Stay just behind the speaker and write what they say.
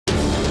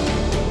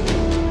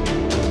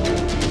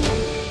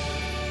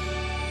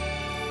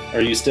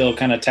Are you still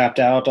kind of tapped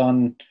out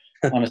on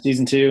a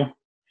season two?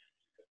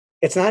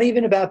 It's not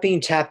even about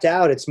being tapped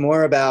out. It's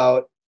more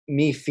about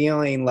me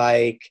feeling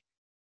like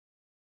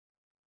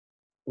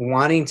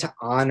wanting to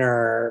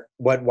honor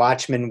what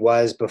Watchmen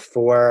was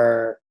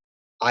before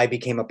I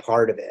became a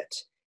part of it.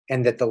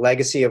 And that the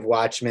legacy of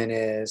Watchmen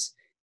is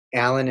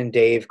Alan and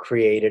Dave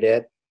created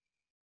it.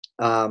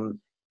 And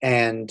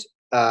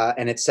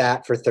it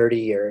sat for 30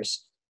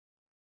 years.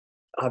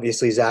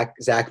 Obviously,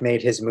 Zach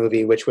made his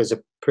movie, which was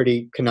a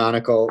pretty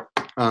canonical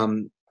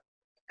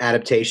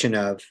adaptation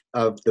of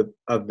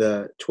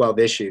the 12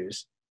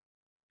 issues.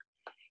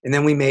 And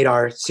then we made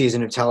our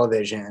season of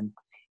television,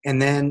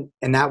 and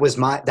that was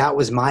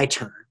my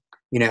turn.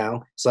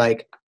 It's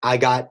like I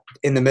got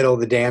in the middle of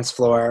the dance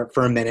floor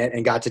for a minute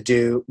and got to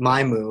do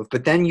my move,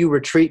 but then you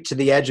retreat to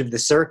the edge of the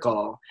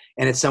circle,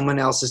 and it's someone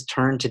else's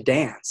turn to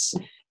dance.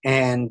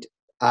 And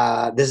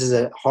this is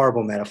a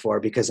horrible metaphor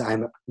because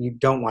you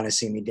don't want to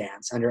see me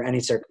dance under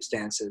any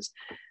circumstances.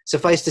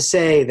 Suffice to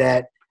say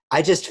that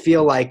I just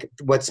feel like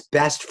what's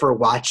best for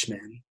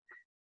Watchmen,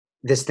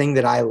 this thing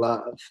that I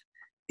love,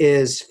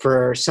 is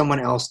for someone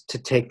else to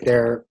take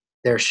their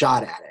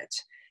shot at it.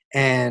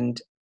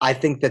 And I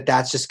think that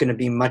that's just going to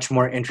be much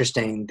more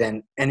interesting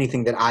than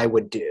anything that I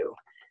would do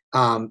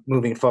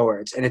moving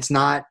forwards. And it's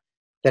not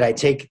that I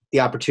take the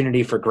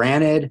opportunity for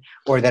granted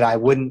or that I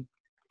wouldn't,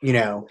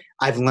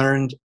 I've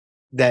learned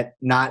that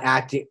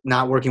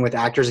not working with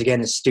actors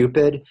again is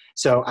stupid.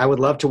 So I would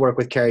love to work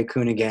with Carrie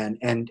Coon again,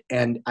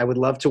 and I would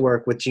love to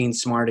work with Gene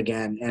Smart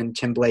again, and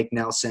Tim Blake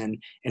Nelson,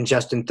 and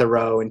Justin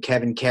Theroux, and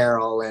Kevin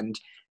Carroll, and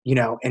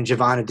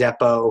Giovanna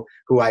Depo,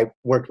 who I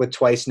worked with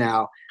twice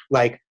now.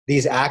 Like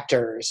these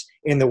actors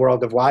in the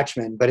world of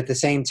Watchmen, but at the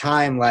same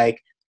time,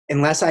 like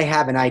unless I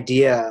have an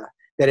idea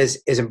that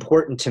is as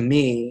important to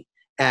me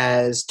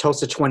as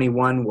Tulsa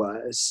 21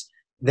 was,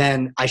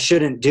 then I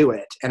shouldn't do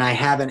it, and I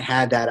haven't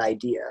had that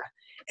idea.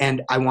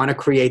 And I want to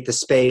create the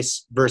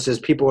space versus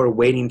people are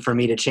waiting for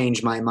me to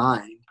change my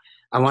mind.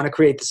 I want to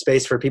create the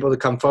space for people to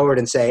come forward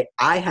and say,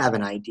 I have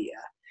an idea.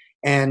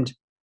 And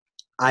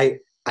I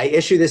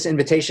issue this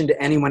invitation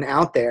to anyone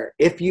out there.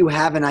 If you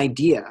have an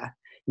idea,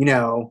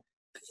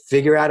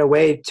 figure out a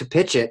way to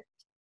pitch it,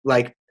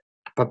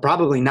 but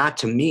probably not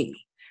to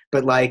me.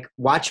 But like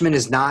Watchmen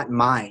is not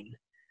mine.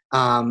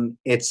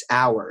 It's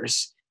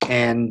ours.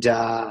 And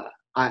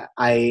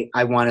I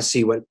want to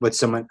see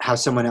how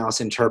someone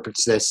else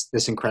interprets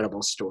this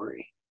incredible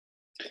story.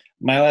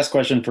 My last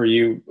question for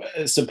you,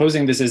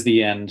 supposing this is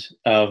the end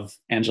of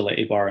Angela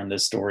Abar in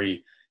this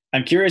story,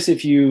 I'm curious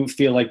if you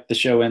feel like the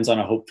show ends on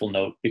a hopeful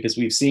note, because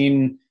we've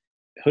seen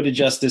Hooded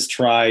Justice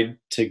tried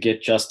to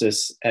get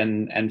justice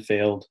and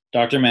failed.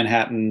 Dr.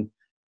 Manhattan,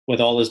 with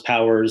all his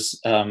powers,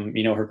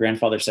 her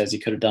grandfather says he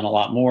could have done a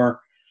lot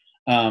more.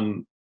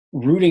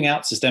 Rooting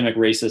out systemic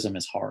racism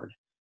is hard.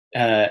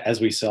 As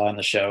we saw in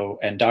the show,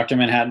 and Dr.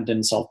 Manhattan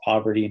didn't solve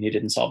poverty and he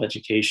didn't solve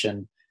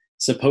education.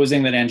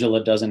 Supposing that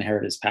Angela does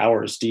inherit his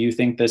powers, do you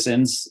think this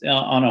ends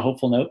on a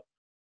hopeful note?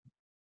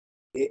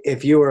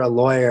 If you were a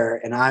lawyer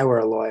and I were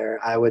a lawyer,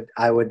 I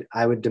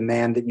would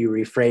demand that you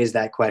rephrase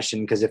that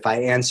question, because if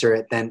I answer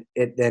it, then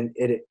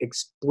it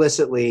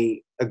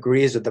explicitly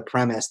agrees with the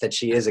premise that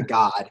she is a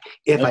god.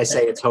 If I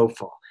say it's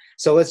hopeful,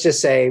 so let's just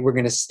say we're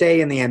going to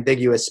stay in the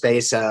ambiguous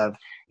space of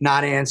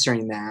not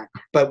answering that.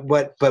 But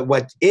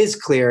what is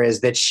clear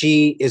is that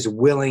she is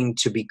willing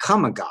to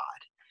become a god,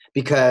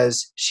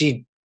 because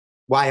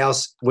why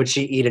else would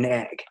she eat an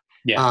egg?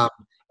 Yeah.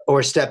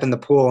 Or step in the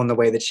pool in the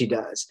way that she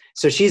does.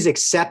 So she's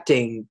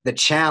accepting the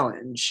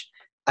challenge,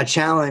 a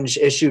challenge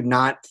issued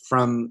not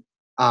from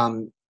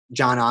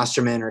John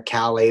Osterman or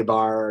Cal Abar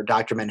or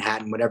Dr.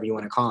 Manhattan, whatever you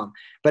want to call him,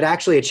 but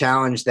actually a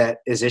challenge that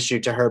is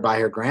issued to her by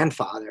her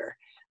grandfather.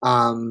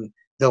 The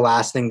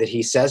last thing that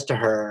he says to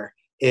her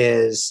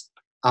is,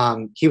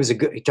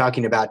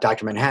 talking about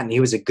Dr. Manhattan, he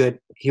was a good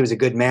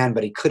man,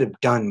 but he could have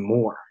done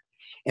more.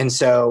 And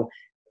so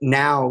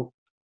now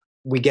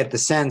we get the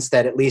sense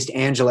that at least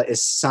Angela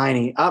is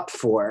signing up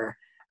for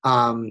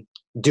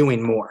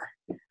doing more.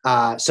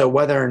 So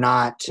whether or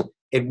not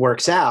it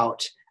works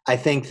out, I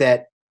think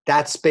that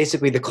that's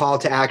basically the call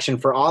to action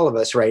for all of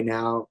us right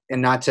now,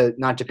 and not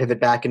to pivot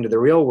back into the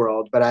real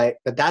world. But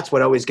that's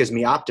what always gives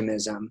me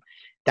optimism.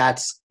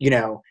 That's,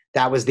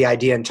 that was the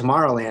idea in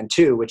Tomorrowland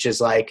too, which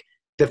is like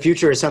the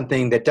future is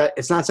something that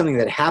it's not something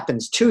that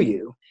happens to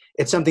you.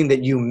 It's something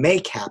that you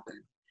make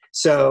happen.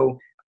 So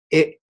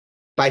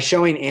by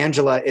showing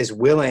Angela is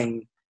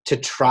willing to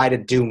try to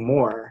do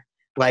more,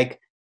 like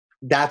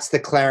that's the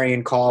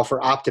clarion call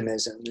for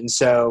optimism. And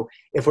so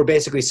if we're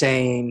basically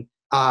saying,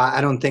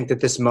 I don't think that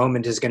this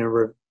moment is going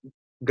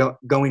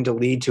to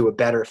lead to a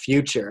better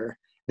future,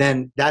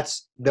 then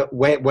that's the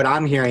way. What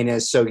I'm hearing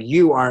is, so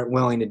you aren't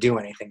willing to do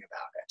anything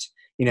about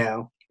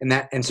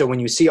it, and so when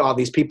you see all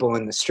these people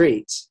in the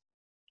streets,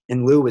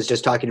 and Lou was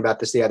just talking about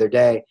this the other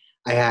day,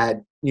 I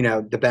had,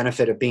 the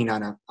benefit of being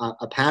on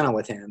a panel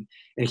with him,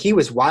 and he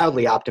was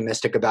wildly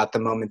optimistic about the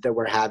moment that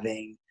we're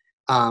having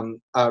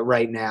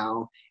right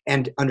now.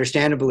 And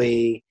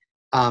understandably,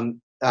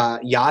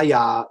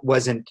 Yahya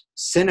wasn't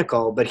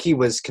cynical, but he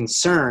was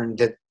concerned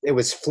that it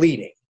was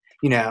fleeting,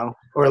 or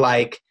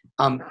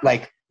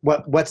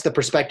what's the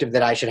perspective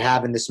that I should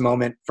have in this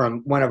moment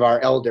from one of our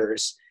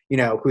elders,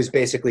 who's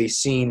basically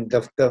seen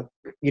the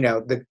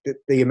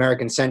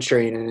American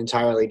century in an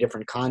entirely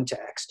different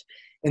context.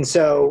 And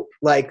so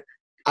like,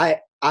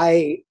 I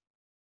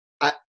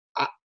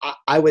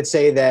would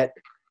say that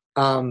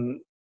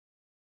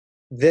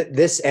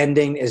this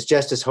ending is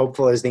just as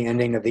hopeful as the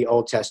ending of the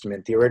Old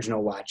Testament, the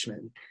original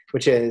Watchmen,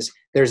 which is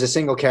there's a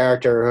single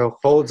character who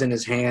holds in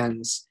his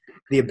hands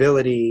the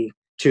ability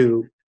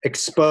to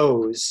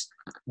expose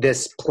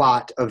this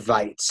plot of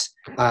Veitz.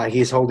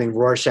 He's holding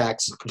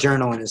Rorschach's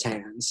journal in his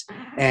hands,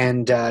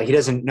 and he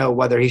doesn't know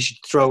whether he should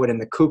throw it in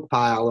the kook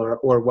pile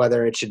or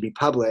whether it should be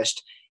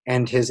published.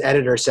 And his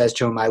editor says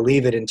to him, "I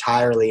leave it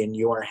entirely in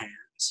your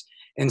hands."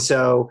 And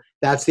so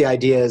that's the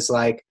idea, is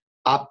like,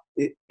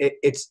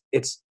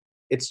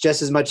 it's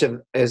just as much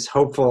as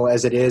hopeful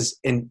as it is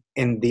in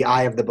the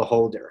eye of the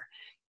beholder.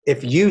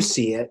 If you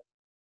see it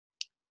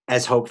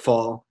as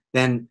hopeful,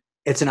 then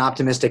it's an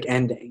optimistic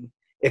ending.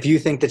 If you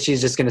think that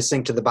she's just going to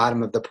sink to the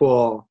bottom of the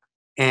pool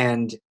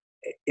and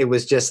it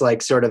was just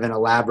like sort of an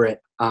elaborate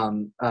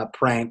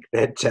prank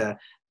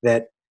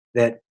that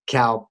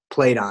Cal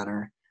played on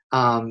her,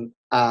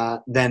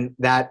 then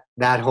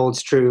that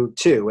holds true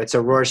too. It's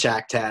a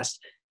Rorschach test,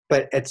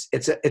 but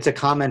it's a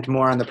comment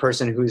more on the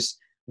person who's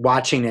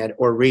watching it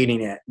or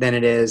reading it than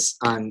it is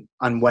on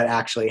what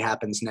actually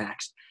happens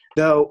next.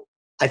 Though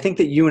I think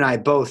that you and I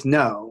both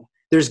know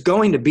there's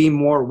going to be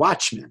more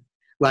Watchmen.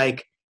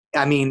 Like,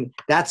 I mean,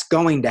 that's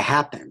going to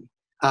happen.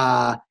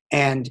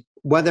 And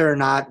whether or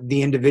not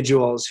the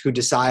individuals who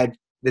decide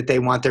that they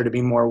want there to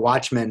be more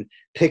Watchmen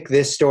pick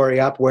this story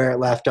up where it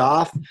left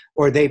off,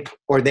 or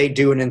they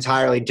do an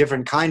entirely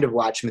different kind of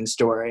Watchmen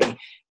story,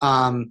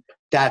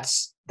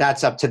 that's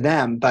up to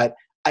them. But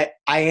I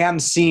am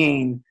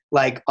seeing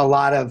like a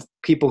lot of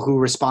people who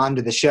respond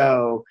to the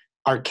show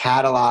are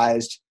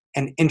catalyzed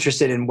and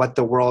interested in what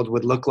the world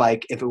would look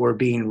like if it were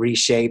being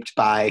reshaped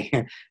by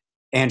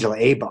Angela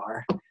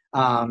Abar.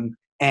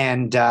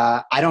 And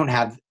I don't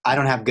have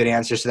good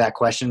answers to that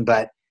question,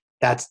 but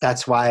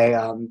that's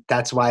why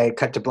it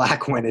cut to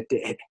black when it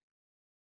did.